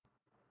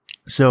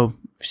So,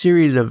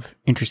 series of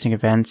interesting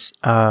events.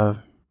 I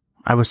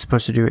was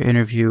supposed to do an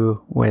interview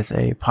with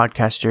a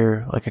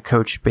podcaster, like a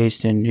coach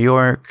based in New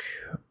York.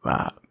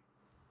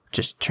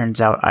 Just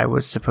turns out I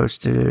was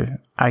supposed to,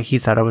 he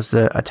thought I was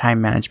a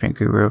time management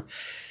guru.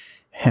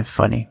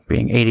 Funny,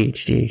 being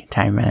ADHD,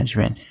 time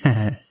management.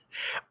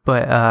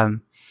 But,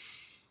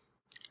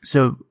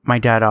 so my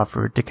dad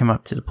offered to come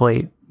up to the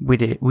plate.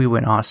 We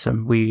went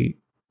awesome. We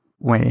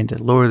went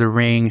into Lord of the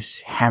Rings,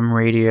 ham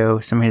radio,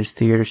 some of his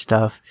theater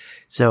stuff.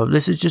 So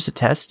this is just a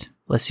test.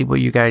 Let's see what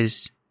you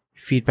guys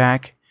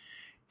feedback.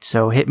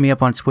 So hit me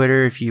up on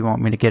Twitter if you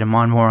want me to get him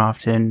on more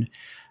often.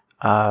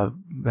 The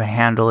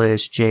handle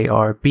is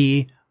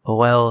JRBOLTON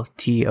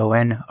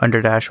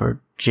 _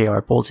 or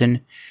JR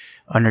Bolton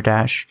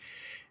 _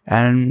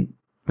 and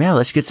yeah,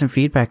 let's get some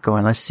feedback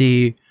going. Let's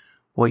see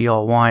what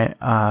y'all want.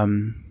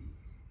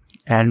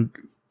 And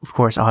of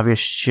course, obvious,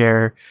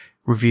 share,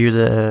 review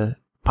the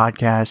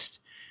podcast,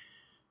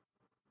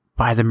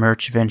 buy the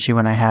merch eventually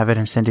when I have it,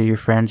 and send it to your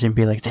friends and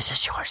be like, this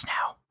is yours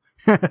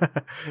now.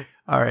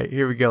 All right,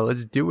 here we go.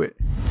 Let's do it.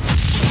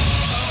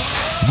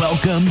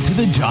 Welcome to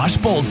the Josh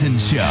Bolton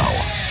Show,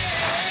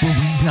 where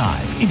we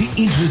dive into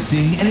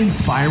interesting and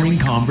inspiring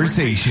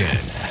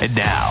conversations. And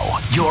now,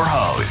 your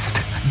host,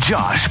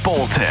 Josh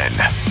Bolton.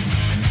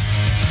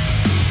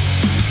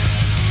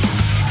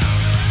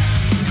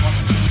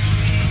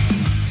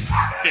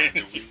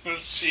 We will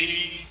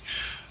see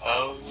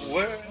a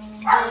world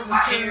of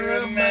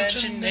pure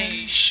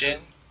imagination.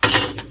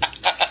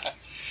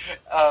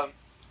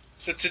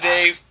 So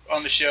today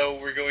on the show,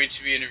 we're going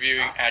to be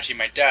interviewing actually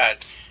my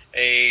dad,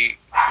 a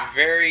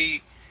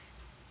very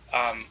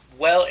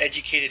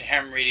well-educated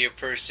ham radio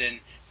person,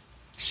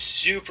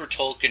 super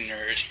Tolkien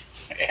nerd,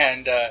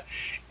 and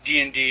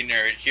D&D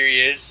nerd. Here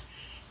he is,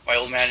 my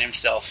old man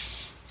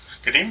himself.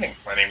 Good evening.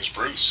 My name is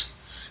Bruce,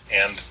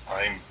 and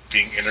I'm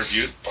being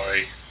interviewed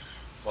by,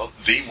 well,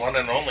 the one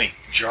and only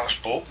Josh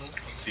Bolton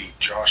of the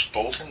Josh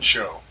Bolton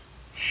Show.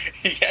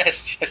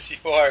 Yes,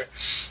 you are.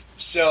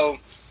 So,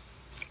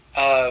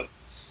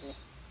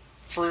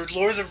 for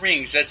Lord of the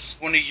Rings, that's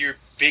one of your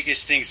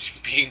biggest things,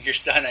 being your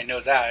son, I know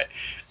that.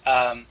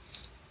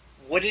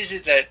 What is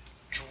it that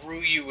drew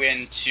you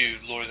into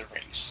Lord of the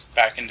Rings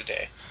back in the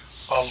day?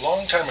 A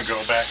long time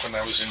ago, back when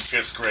I was in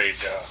 5th grade,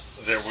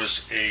 there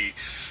was a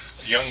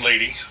young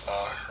lady,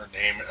 her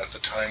name at the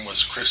time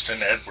was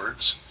Kristen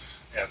Edwards,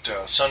 at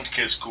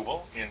Sundke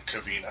School in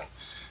Covina.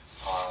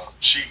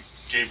 She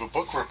gave a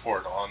book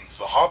report on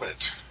The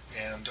Hobbit,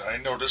 and I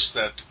noticed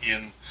that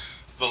in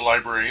the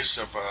libraries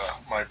of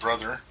my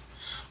brother,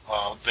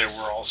 there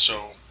were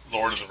also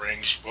Lord of the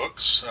Rings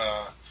books,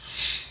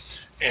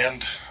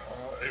 and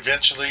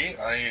eventually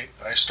I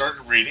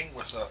started reading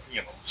with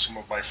some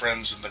of my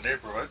friends in the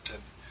neighborhood,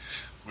 and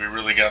we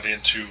really got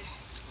into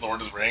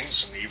Lord of the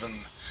Rings and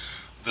even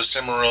the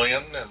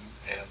Silmarillion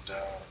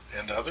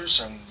and others,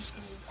 and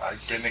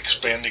I've been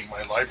expanding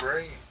my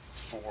library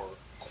for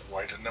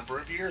quite a number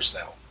of years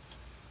now.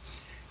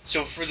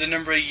 So for the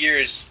number of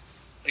years,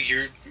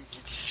 you're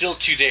still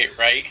to date,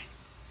 right?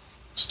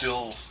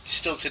 Still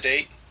to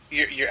date?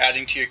 You're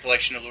adding to your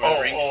collection of Lord of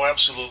the Rings? Oh,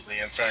 absolutely.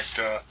 In fact,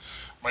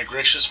 my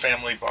gracious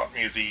family bought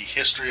me the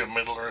History of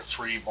Middle-earth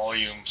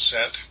 3-volume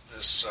set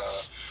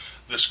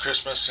this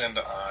Christmas, and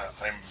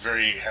I'm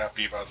very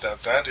happy about that.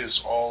 That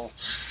is all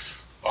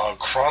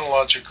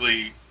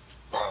chronologically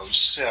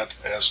set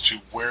as to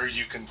where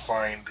you can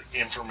find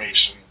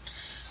information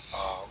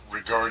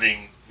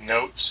regarding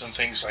notes and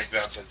things like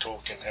that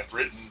Tolkien had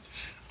written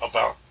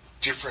about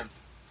different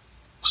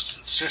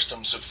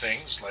systems of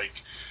things,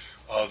 like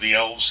the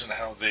elves and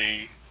how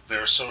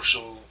their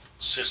social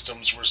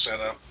systems were set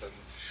up, and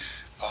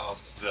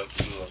the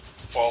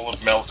fall of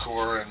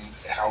Melkor and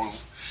how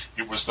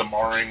it was the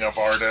marring of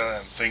Arda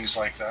and things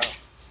like that.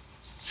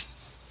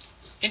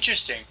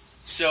 Interesting.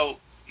 So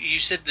you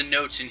said the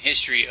notes and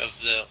history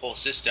of the whole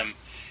system.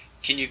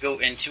 Can you go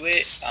into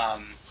it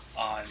on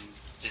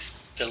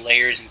the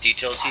layers and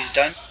details he's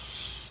done?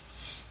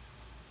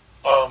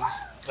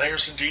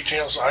 Layers and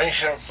details. I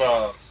have.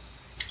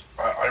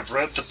 I've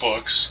read the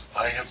books.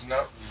 I have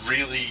not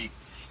really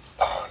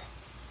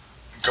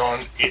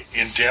gone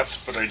in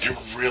depth, but I do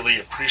really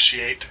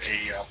appreciate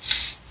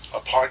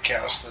a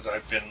podcast that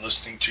I've been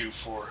listening to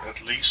for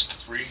at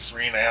least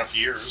 3.5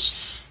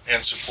 years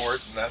and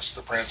support, and that's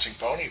the Prancing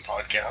Pony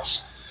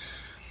podcast.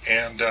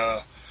 And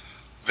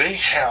they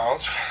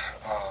have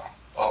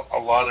a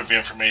lot of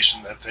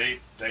information that they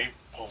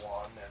pull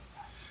on, and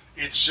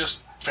it's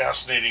just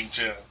fascinating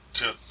to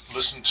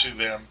listen to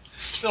them.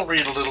 They'll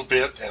read a little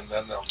bit, and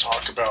then they'll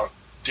talk about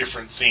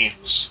different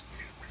themes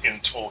in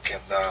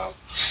Tolkien,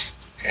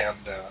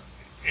 and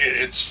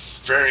it's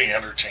very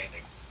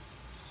entertaining.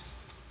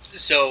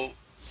 So,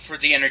 for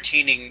the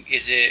entertaining,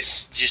 is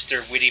it just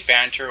their witty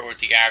banter, or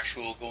the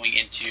actual going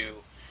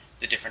into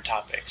the different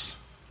topics?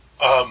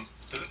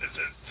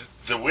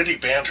 The witty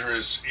banter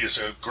is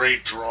a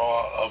great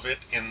draw of it,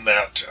 in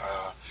that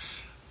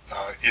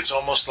it's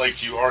almost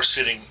like you are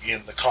sitting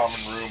in the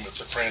common room with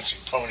the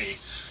Prancing Pony,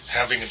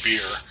 having a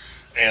beer,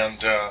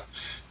 and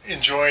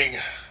enjoying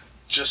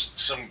just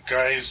some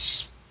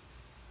guys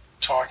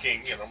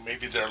talking,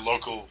 maybe they're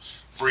local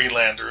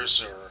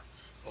Brelanders or,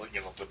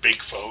 the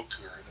big folk,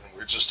 and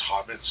we're just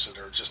hobbits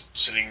that are just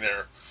sitting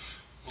there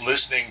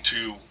listening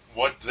to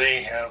what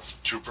they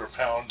have to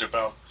propound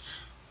about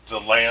the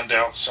land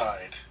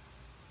outside.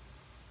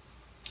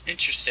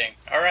 Interesting.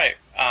 All right.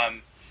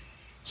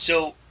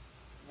 So,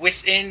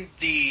 within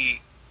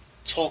the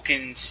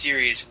Tolkien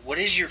series, what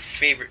is your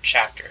favorite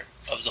chapter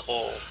of the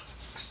whole?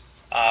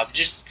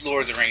 Just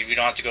Lord of the Rings. We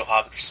don't have to go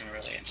Hobbit or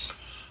Silmarillions.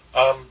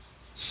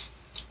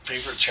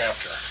 Favorite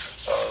chapter.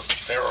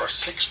 There are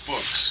 6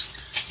 books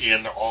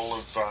in all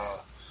of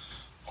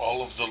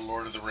the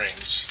Lord of the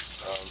Rings.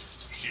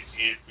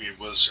 It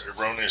was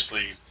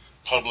erroneously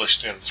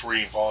published in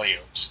 3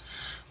 volumes,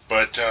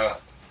 but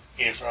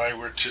if I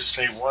were to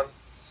say one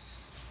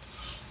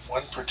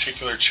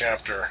particular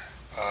chapter,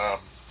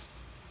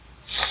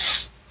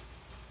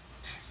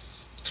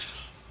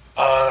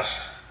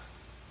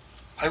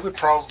 I would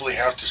probably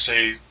have to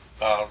say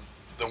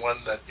the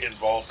one that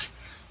involved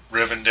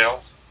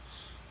Rivendell.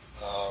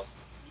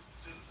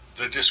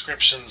 The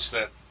descriptions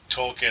that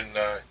Tolkien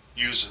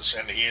uses,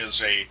 and he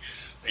is a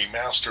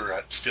master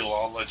at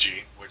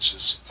philology, which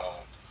is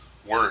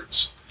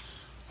words.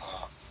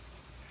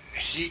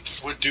 He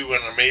would do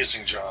an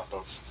amazing job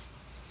of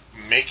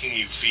making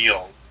you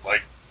feel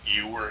like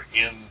you were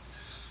in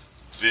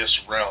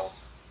this realm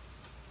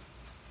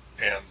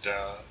and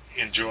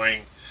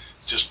enjoying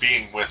just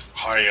being with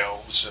high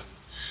elves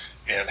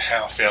and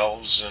half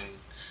elves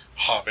and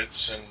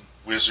hobbits and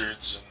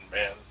wizards and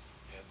men.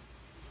 And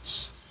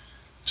it's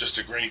just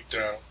a great,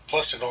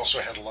 plus it also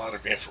had a lot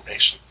of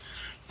information,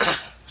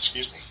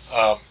 excuse me,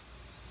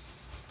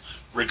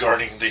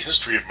 regarding the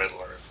history of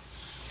Middle-earth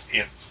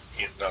in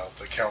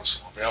the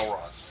Council of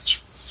Elrond,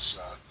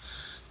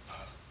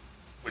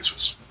 which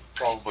was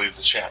probably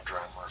the chapter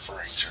I'm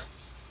referring to.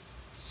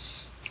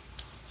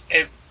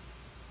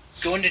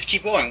 Going to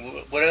keep going,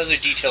 what other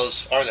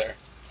details are there?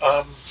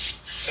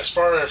 As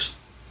far as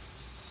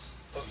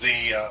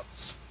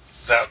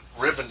that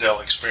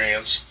Rivendell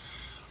experience,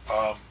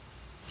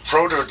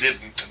 Frodo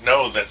didn't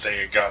know that they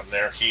had gotten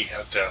there. He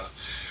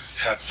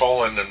had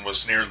fallen and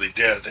was nearly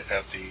dead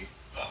at the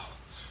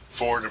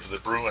ford of the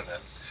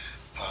Bruinen,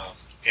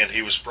 and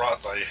he was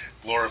brought by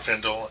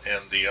Glorfindel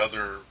and the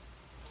other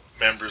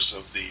members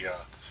of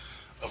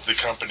the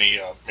company,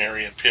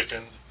 Merry and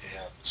Pippin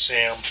and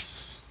Sam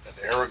and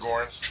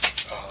Aragorn,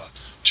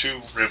 to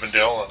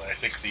Rivendell, and I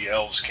think the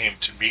elves came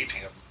to meet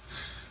him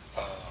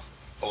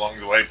along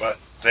the way. But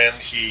then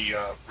he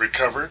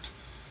recovered.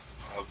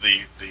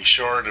 The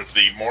shard of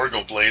the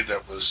Morgul blade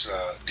that was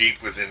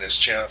deep within his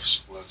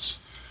chest was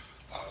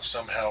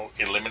somehow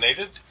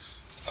eliminated.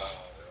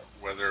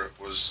 Whether it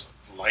was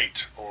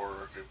light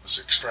or it was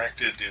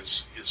extracted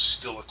is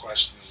still a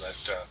question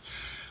that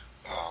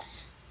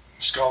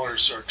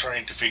scholars are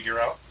trying to figure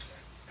out.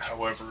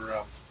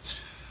 However,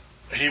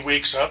 he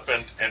wakes up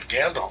and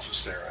Gandalf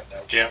is there, and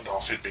now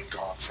Gandalf had been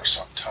gone for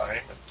some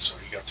time, and so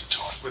he got to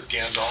talk with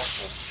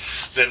Gandalf and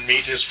then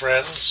meet his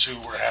friends who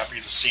were happy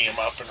to see him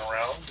up and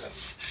around, and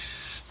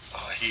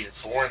he had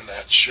borne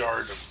that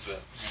shard of the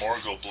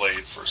Morgul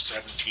blade for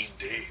 17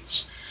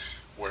 days,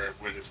 where it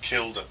would have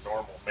killed a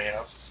normal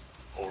man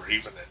or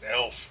even an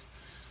elf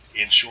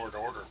in short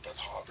order, but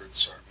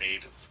hobbits are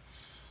made of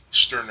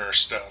sterner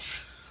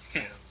stuff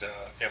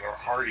and are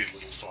hardy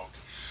little folk.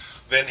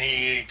 Then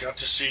he got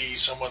to see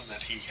someone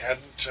that he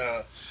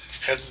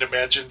hadn't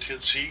imagined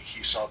he'd see.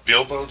 He saw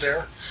Bilbo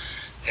there,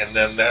 and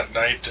then that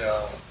night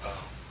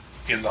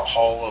in the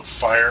Hall of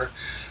Fire,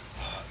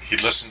 he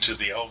listened to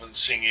the elven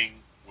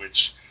singing,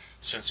 which,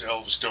 since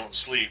elves don't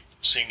sleep,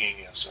 singing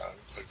is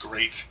a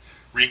great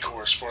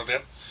recourse for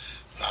them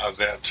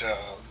that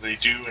they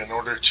do in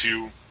order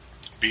to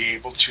be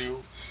able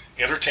to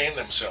entertain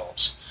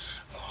themselves.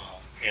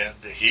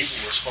 And he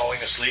was falling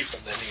asleep,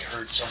 and then he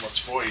heard someone's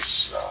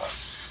voice,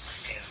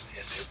 and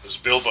it was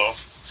Bilbo,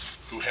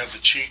 who had the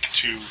cheek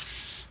to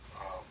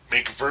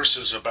make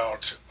verses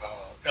about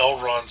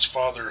Elrond's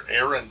father,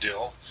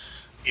 Arundel,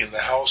 in the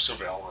House of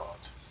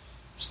Elrond.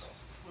 So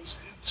it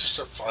was just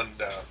a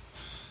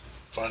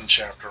fun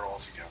chapter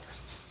altogether.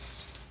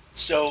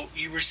 So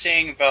you were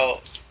saying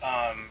about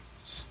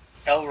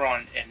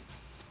Elrond, and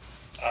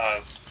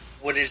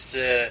what is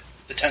the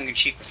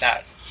tongue-in-cheek with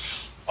that?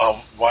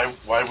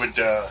 Why would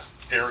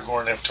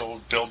Aragorn have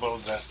told Bilbo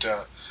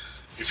that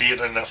if he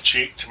had enough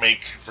cheek to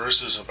make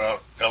verses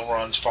about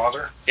Elrond's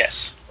father?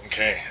 Yes.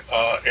 Okay.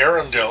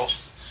 Arundel,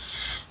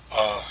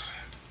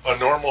 a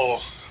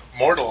normal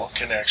mortal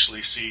can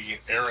actually see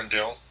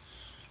Arundel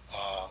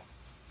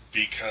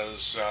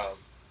because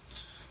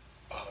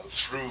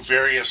through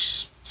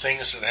various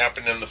things that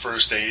happened in the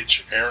First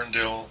Age,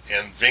 Arundel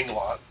and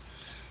Vinglot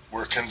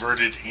were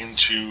converted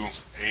into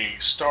a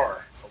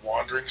star, a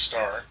wandering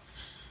star,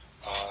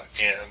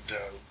 and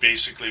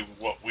basically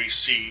what we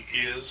see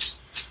is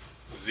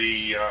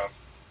the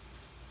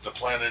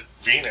planet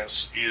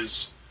Venus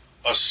is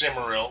a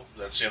Cimmeril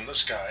that's in the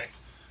sky,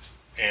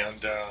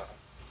 and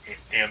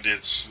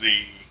it's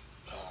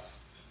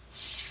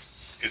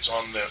it's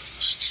on the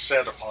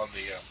set upon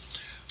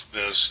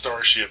the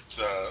starship,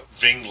 the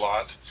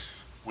Vinglot,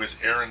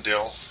 with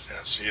Arundel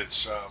as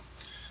its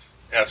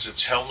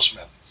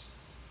helmsman.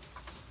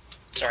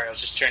 Sorry, I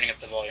was just turning up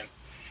the volume.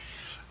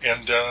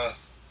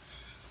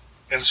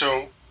 And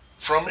so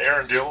from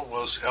Arundel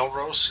was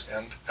Elros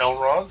and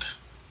Elrond,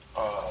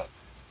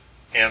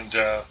 and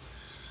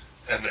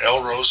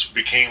Elros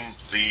became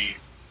the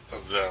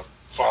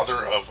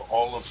father of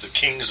all of the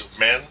kings of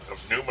men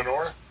of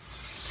Numenor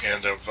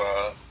and of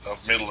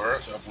Middle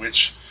Earth, of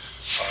which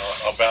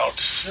about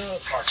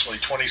approximately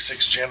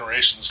 26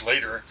 generations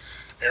later,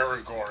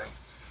 Aragorn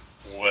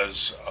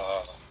was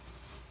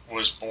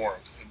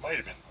born. It might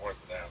have been more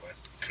than that. I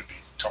could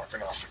be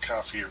talking off the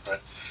cuff here,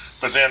 but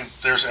then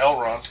there's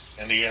Elrond,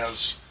 and he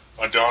has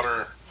a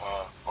daughter,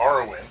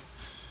 Arwen,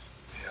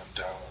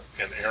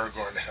 and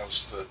Aragorn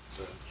has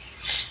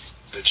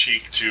the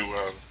cheek to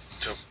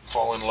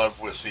fall in love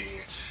with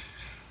the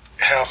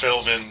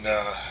half-elven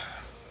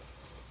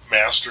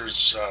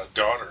master's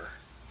daughter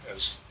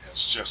as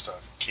just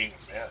a king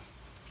of men.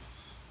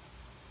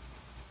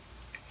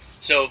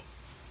 So,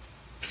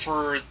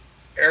 for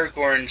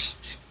Aragorn's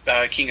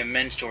King of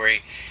Men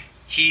story,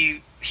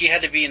 he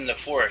had to be in the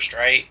forest,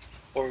 right?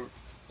 Or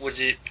was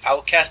it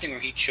outcasting, or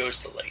he chose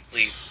to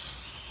leave?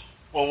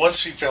 Well,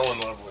 once he fell in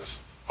love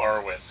with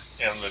Arwen,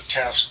 and the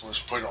task was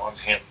put on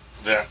him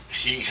that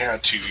he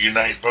had to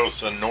unite both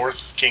the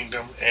North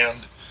Kingdom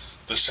and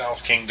the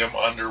South Kingdom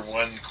under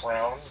one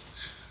crown,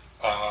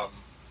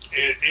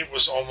 it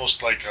was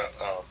almost like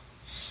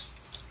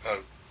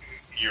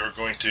you're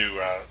going to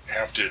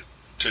have to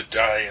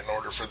die in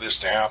order for this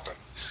to happen,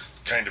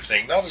 kind of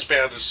thing. Not as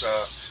bad as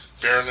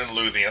Beren and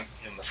Luthien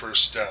in the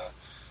first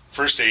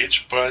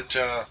age, but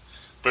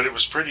it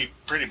was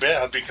pretty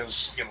bad,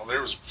 because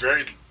there was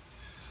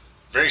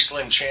very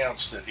slim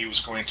chance that he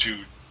was going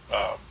to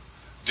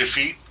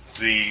defeat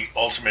the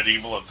ultimate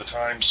evil of the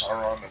time,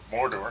 Sauron of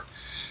Mordor,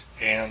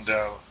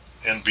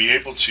 and be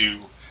able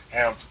to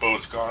have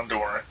both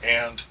Gondor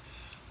and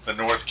the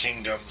North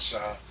Kingdoms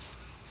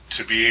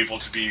to be able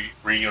to be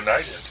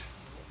reunited.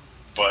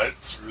 But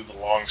through the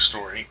long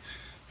story,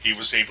 he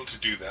was able to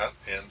do that,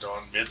 and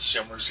on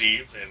Midsummer's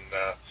Eve,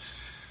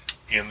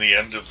 in the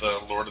end of the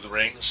Lord of the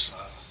Rings,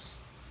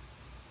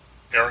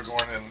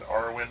 Aragorn and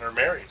Arwen are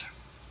married.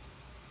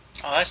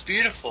 Oh, that's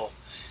beautiful.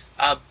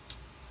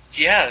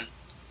 Yeah.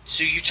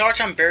 So you talked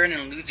on Beren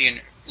and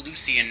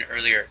Luthien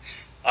earlier.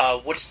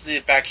 What's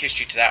the back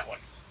history to that one?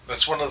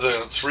 That's one of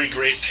the three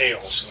great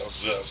tales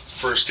of the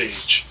First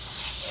Age.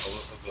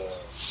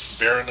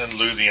 The Beren and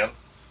Luthien,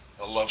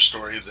 a love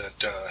story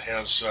that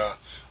has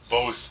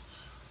both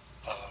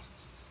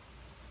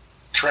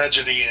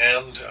tragedy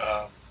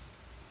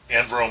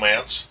and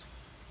romance.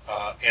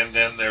 And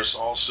then there's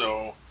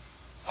also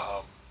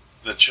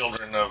the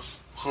Children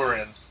of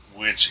Húrin,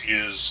 which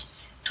is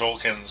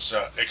Tolkien's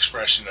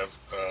expression of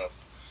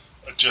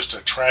just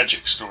a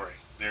tragic story.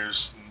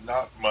 There's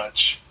not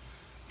much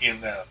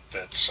in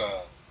that's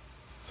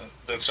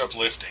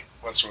uplifting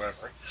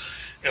whatsoever.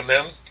 And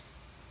then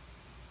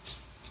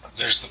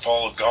there's the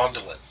Fall of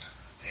Gondolin,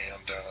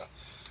 and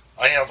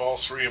I have all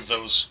three of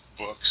those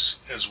books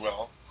as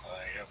well.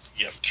 I have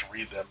yet to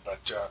read them,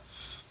 but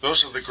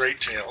those are the great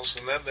tales.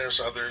 And then there's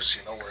others,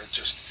 where it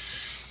just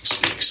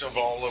speaks of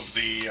all of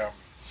the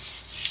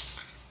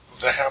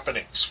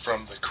happenings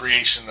from the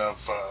creation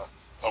of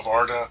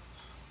Arda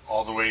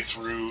all the way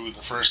through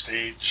the First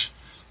Age,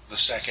 the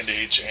Second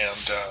Age,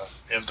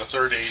 and the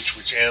Third Age,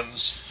 which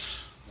ends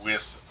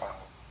with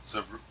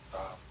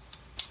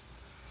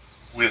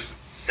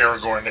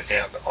Aragorn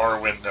and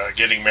Arwen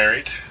getting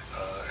married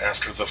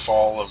after the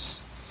fall of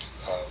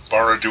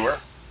Barad-dûr.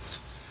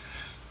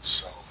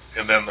 So,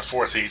 and then the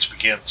Fourth Age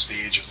begins,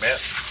 the Age of Men.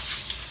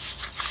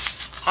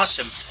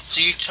 Awesome.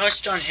 So you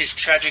touched on his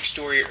tragic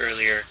story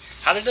earlier.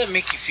 How did that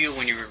make you feel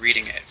when you were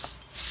reading it?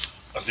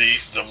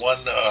 The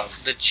one...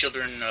 the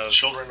Children of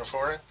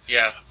Húrin?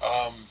 Yeah.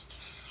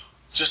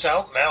 Just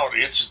out and out,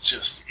 it's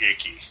just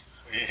icky.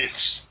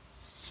 It's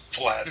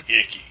flat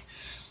icky.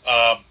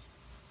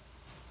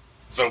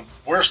 The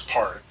worst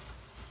part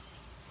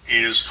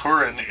is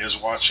Húrin is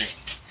watching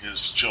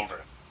his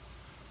children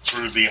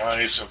through the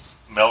eyes of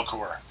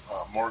Melkor,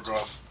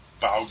 Morgoth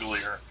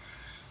Bauglir,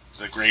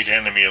 the great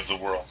enemy of the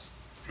world,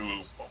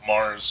 who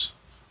mars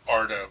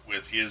Arda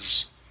with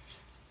his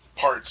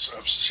parts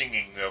of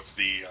singing of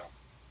the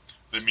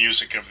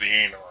music of the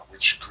Aenor,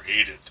 which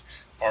created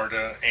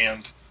Arda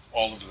and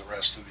all of the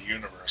rest of the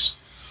universe.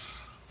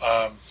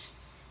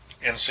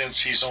 And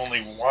since he's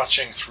only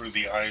watching through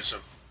the eyes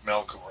of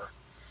Melkor,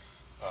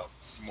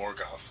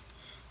 Morgoth,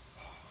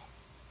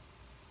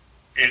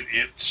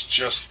 it's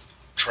just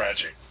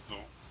tragic the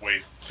way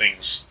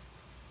things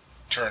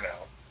turn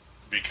out,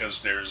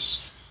 because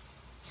there's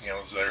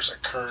a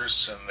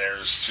curse, and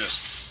there's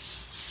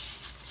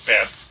just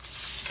bad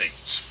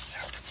things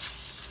happen.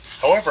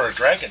 However, a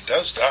dragon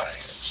does die.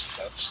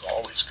 That's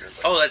always good.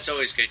 Oh, that's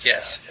always good.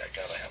 Yes. Yeah,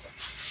 gotta have it.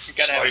 You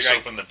gotta slice have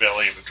open the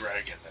belly of a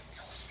dragon and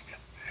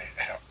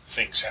have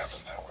things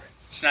happen that way.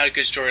 It's not a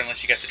good story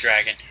unless you got the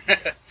dragon.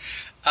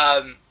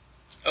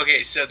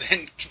 Okay, so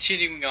then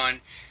continuing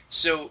on,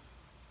 so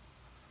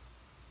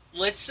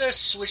let's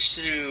switch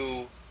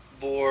to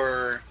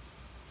more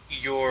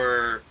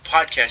your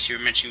podcast you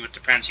were mentioning with the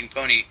Prancing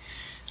Pony,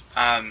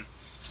 and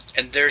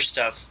their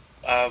stuff.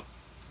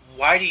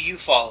 Why do you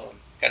follow them,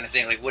 kind of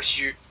thing? Like, what's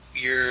your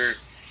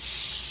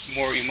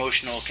more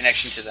emotional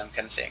connection to them,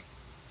 kind of thing?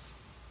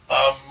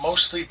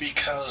 Mostly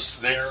because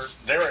they're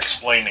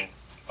explaining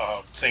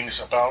things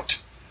about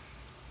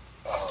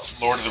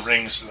Lord of the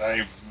Rings that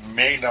I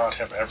may not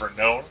have ever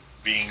known,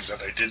 being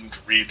that I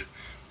didn't read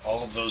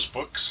all of those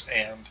books,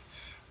 and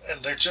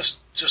they're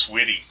just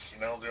witty. You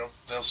know,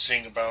 they'll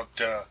sing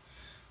about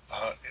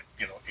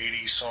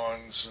 80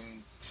 songs,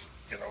 and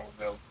you know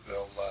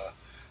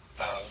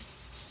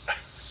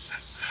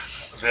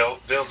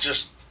they'll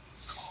just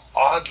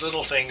odd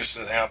little things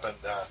that happen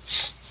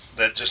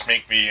that just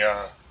make me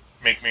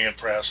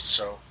impressed.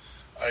 So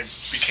I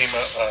became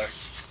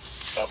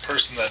a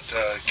person that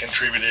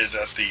contributed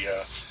at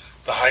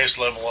the highest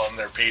level on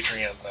their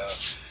Patreon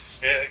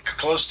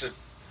close to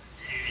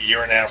a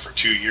year and a half or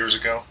 2 years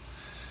ago,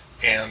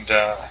 and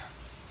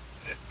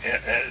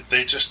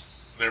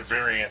they're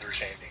very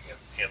entertaining,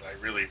 and I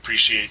really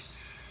appreciate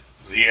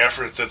the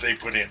effort that they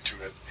put into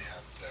it,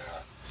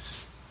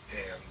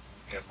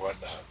 and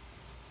whatnot.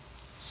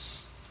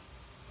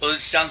 Well,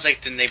 it sounds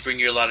like then they bring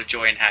you a lot of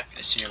joy and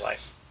happiness in your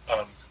life.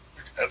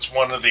 That's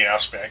one of the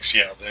aspects.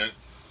 Yeah,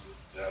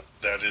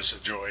 that is a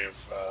joy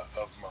of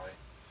mine.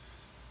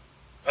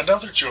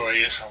 Another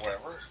joy,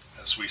 however,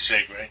 as we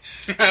segue,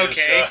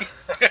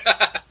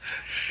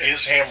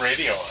 is ham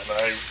radio, and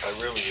I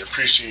really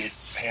appreciate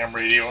ham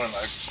radio, and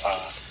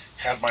I've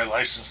had my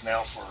license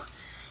now for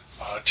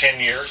 10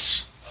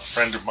 years. A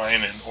friend of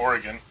mine in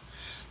Oregon,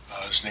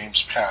 his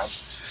name's Pat,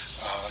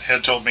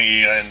 had told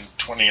me in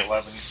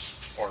 2011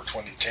 or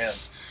 2010,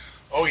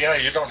 oh yeah,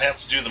 you don't have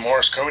to do the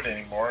Morse code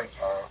anymore.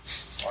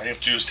 All you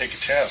have to do is take a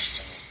test.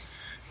 And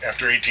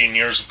after 18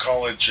 years of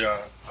college,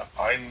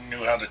 I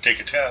knew how to take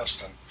a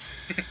test,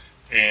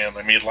 and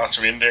I made lots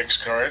of index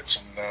cards,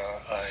 and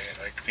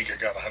I think I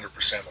got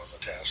 100% on the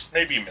test.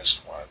 Maybe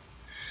missed one.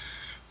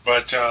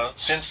 But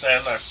since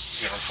then,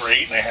 for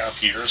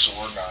 8.5 years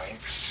or 9,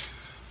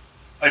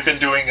 I've been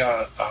doing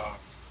a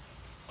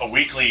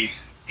weekly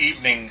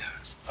evening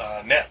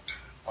net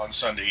on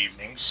Sunday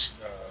evenings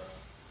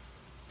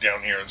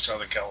down here in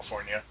Southern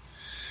California,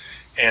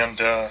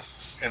 and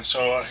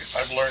so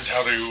I've learned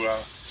how to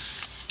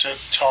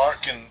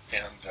talk and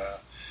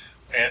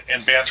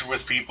banter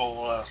with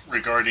people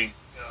regarding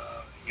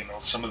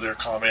some of their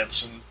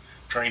comments, and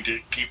trying to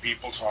keep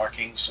people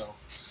talking. So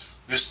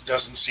this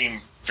doesn't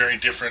seem very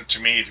different to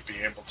me, to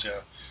be able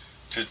to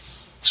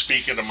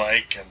speak at a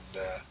mic and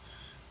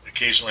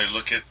occasionally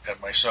look at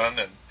my son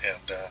and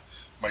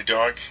my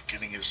dog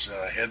getting his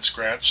head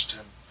scratched,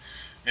 and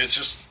it's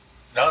just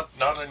not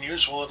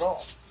unusual at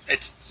all.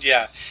 It's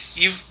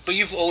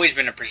you've always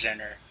been a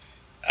presenter,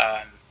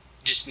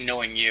 just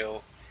knowing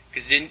you,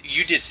 because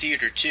you did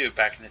theater too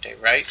back in the day,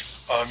 right?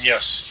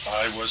 Yes,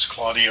 I was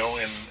Claudio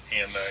in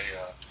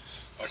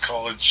a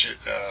college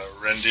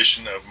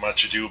rendition of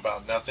Much Ado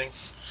About Nothing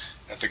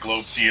at the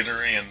Globe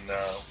Theater in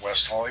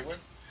West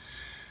Hollywood,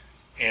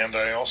 and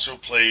I also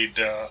played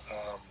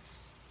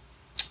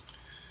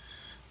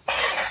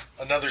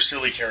another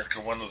silly character,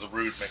 one of the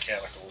rude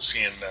mechanicals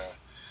in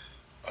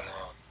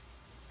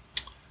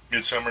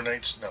Midsummer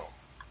Night's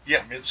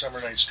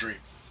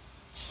Dream.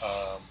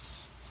 I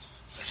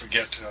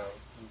forget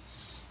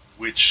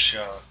which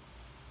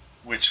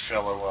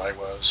fellow I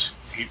was.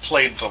 He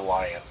played the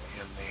lion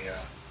in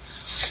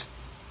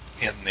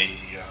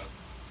the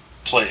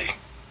play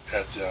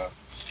at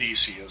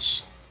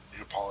Theseus and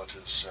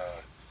Hippolyta's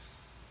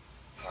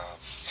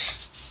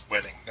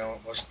wedding. No,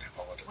 it wasn't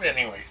Hippolyta.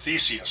 Anyway,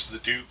 Theseus, the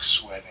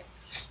Duke's wedding.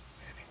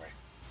 Anyway,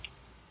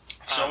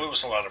 so it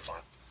was a lot of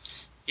fun.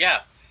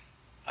 Yeah.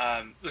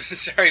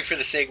 Sorry for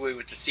the segue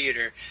with the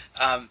theater.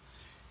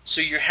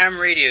 So your ham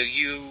radio,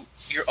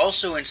 you're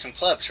also in some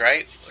clubs,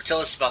 right? Tell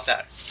us about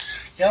that.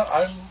 Yeah,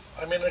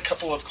 I'm in a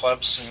couple of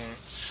clubs in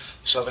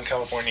Southern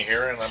California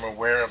here, and I'm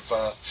aware of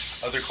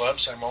other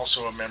clubs. I'm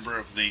also a member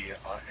of the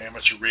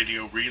Amateur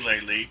Radio Relay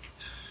League,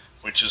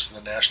 which is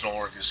the national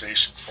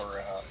organization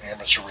for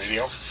amateur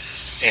radio.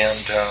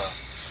 And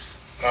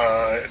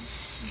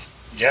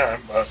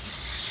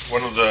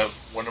one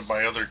of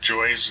my other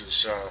joys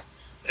is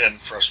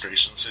and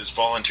frustrations is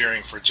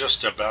volunteering for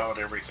just about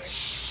everything.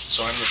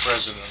 So I'm the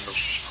president of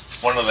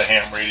one of the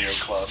ham radio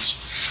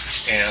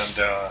clubs, and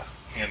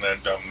I'm a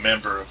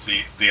member of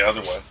the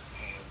other one.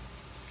 And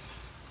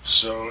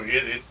so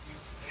it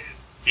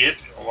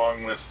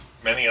along with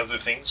many other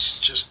things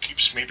just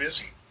keeps me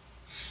busy.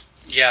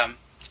 Yeah,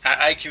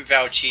 I can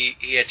vouch he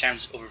at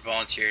times over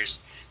volunteers.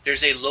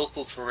 There's a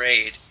local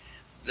parade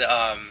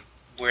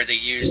where they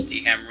use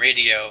the ham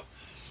radio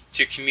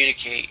to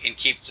communicate and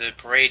keep the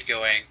parade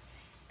going.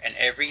 And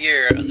every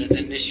year, other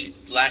than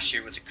last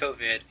year with the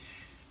COVID,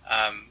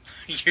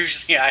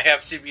 usually I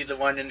have to be the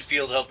one in the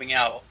field helping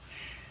out.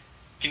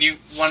 Can you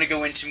want to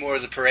go into more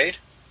of the parade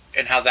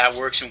and how that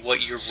works and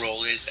what your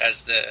role is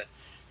as the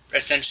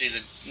essentially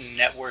the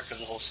network of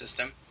the whole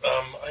system?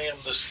 I am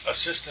the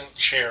assistant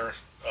chair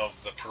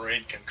of the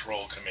parade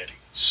control committee.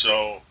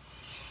 So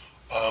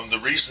the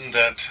reason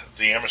that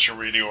the amateur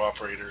radio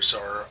operators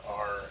are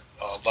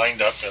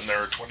lined up, and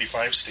there are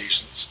 25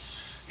 stations,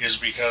 is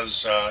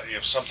because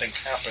if something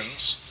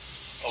happens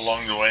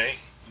along the way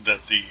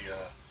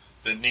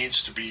that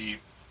needs to be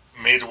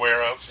made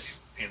aware of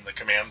in the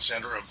command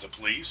center of the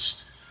police,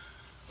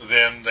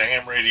 then the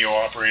ham radio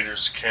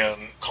operators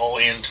can call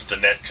into the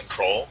net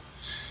control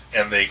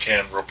and they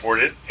can report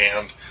it.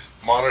 And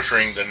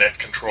monitoring the net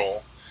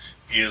control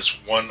is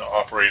one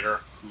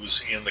operator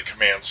who's in the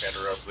command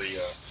center of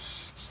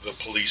the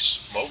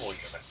police mobile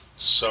unit.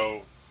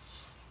 So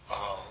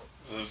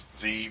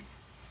the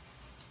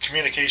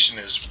communication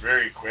is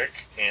very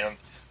quick, and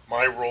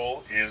my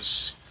role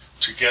is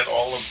to get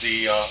all of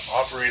the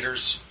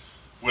operators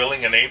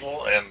willing and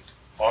able and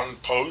on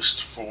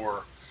post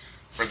for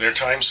their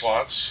time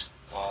slots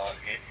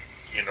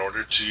in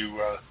order to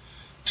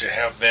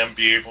have them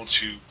be able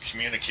to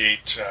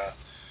communicate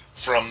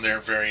from their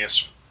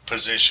various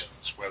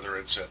positions, whether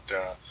it's at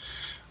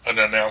an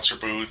announcer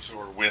booth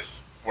or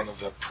with one of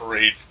the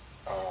parade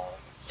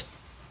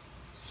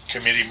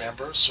committee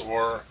members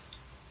or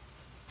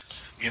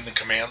in the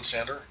command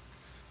center.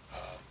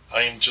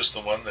 I am just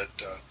the one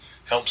that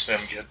helps them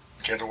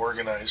get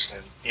organized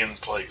and in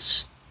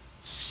place.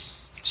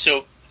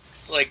 So,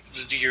 like,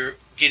 you're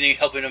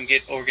helping them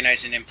get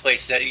organized and in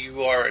place, that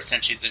you are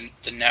essentially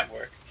the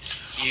network.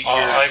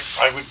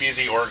 I would be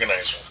the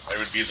organizer. I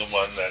would be the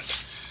one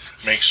that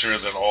makes sure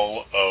that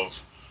all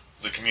of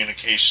the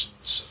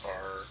communications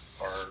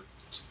are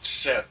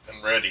set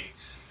and ready,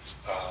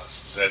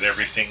 that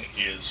everything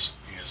is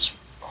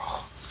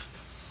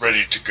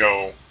ready to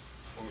go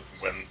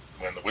when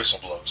the whistle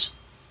blows.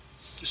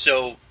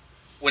 So,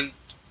 when,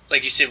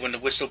 like you said, when the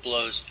whistle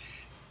blows,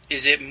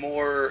 is it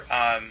more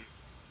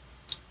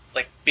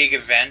like big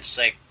events,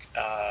 like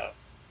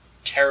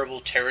terrible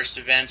terrorist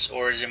events,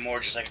 or is it more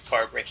just like a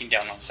car breaking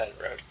down on the side of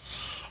the road?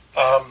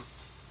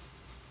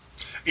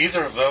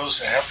 Either of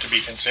those have to be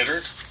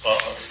considered,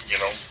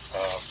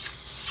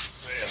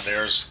 and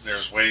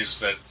there's ways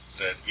that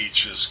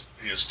each is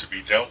to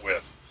be dealt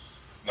with,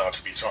 not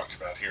to be talked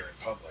about here in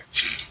public.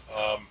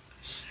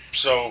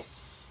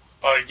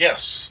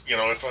 Yes,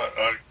 if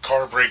a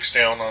car breaks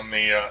down on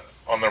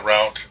the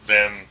route,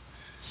 then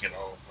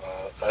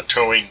a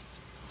towing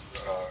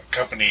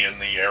company in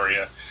the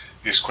area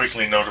is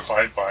quickly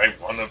notified by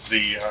one of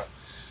the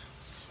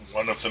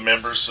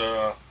members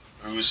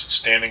who's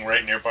standing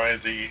right nearby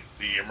the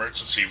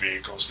emergency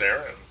vehicles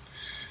there,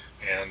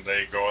 and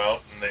they go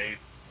out and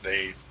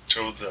they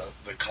tow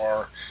the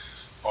car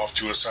off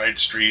to a side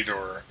street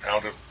or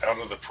out of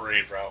the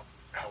parade route,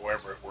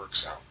 however it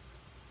works out.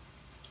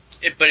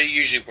 But it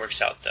usually works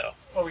out, though.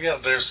 Oh yeah,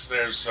 there's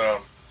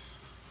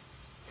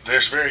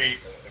very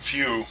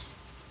few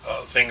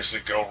things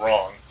that go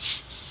wrong,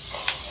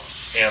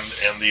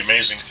 and the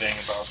amazing thing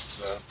about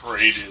the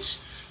parade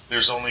is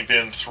there's only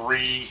been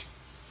 3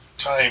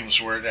 times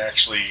where it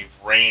actually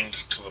rained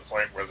to the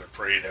point where the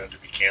parade had to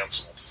be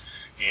canceled.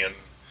 I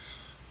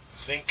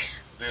think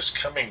this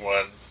coming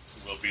one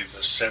will be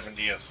the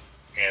 70th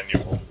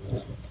annual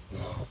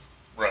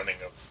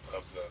running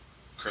of the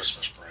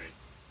Christmas parade.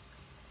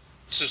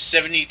 So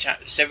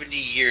 70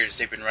 years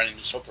they've been running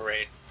this whole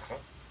parade. Uh-huh.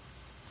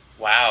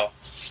 Wow.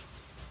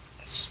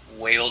 That's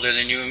way older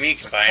than you and me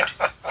combined.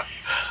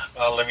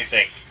 Let me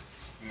think.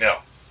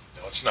 No,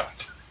 it's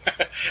not.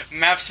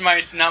 Math's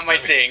not my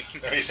thing.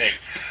 Let me think.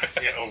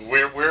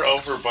 We're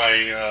over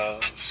by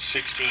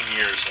 16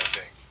 years, I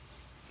think.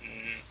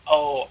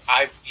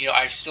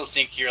 I still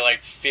think you're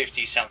like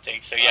 50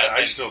 something. So yeah,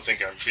 I still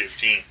think I'm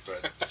 15,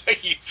 but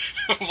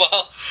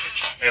well,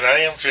 and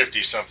I am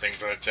 50 something,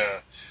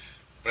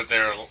 but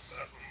there are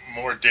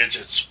more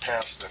digits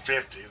past the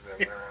 50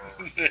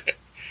 than.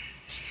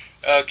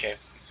 Okay.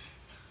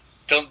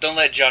 Don't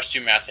let Josh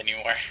do math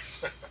anymore.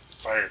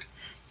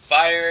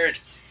 Fired.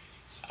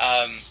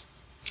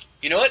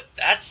 You know what?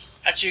 That's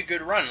actually a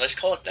good run. Let's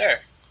call it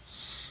there.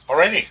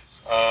 Alrighty.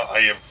 I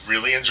have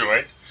really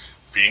enjoyed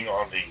being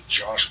on the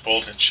Josh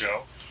Bolton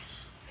Show.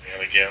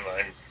 And again,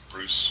 I'm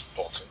Bruce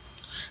Bolton.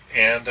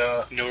 And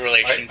no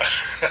relation.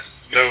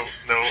 No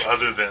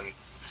other than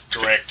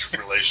direct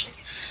relation.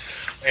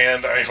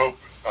 And I hope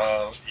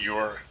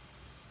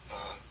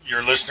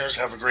your listeners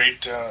have a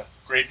great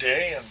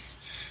day,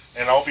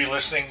 and I'll be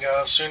listening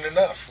soon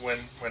enough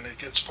when it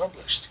gets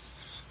published.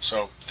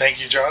 So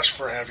thank you, Josh,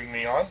 for having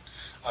me on.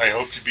 I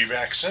hope to be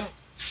back soon.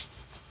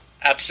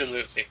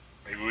 Absolutely.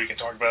 Maybe we can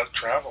talk about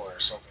travel or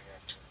something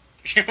after.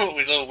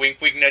 With a little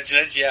wink, nudge,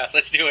 nudge. Yeah,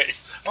 let's do it.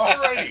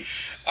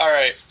 Alrighty. All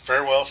right.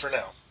 Farewell for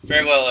now.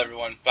 Farewell,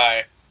 everyone.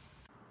 Bye.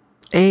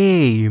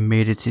 Hey, you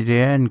made it to the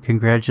end.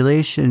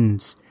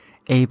 Congratulations.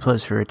 A+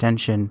 for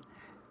attention.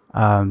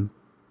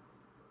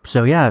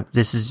 So yeah,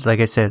 this is, like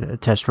I said, a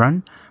test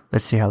run.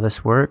 Let's see how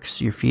this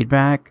works. Your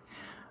feedback.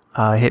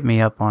 Hit me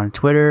up on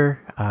Twitter.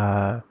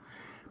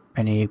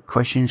 Any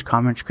questions,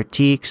 comments,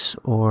 critiques,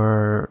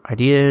 or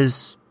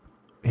ideas,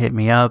 hit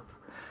me up.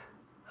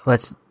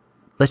 Let's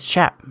let's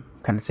chat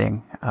kind of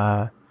thing.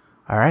 All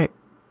right.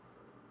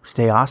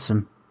 Stay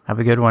awesome. Have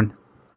a good one.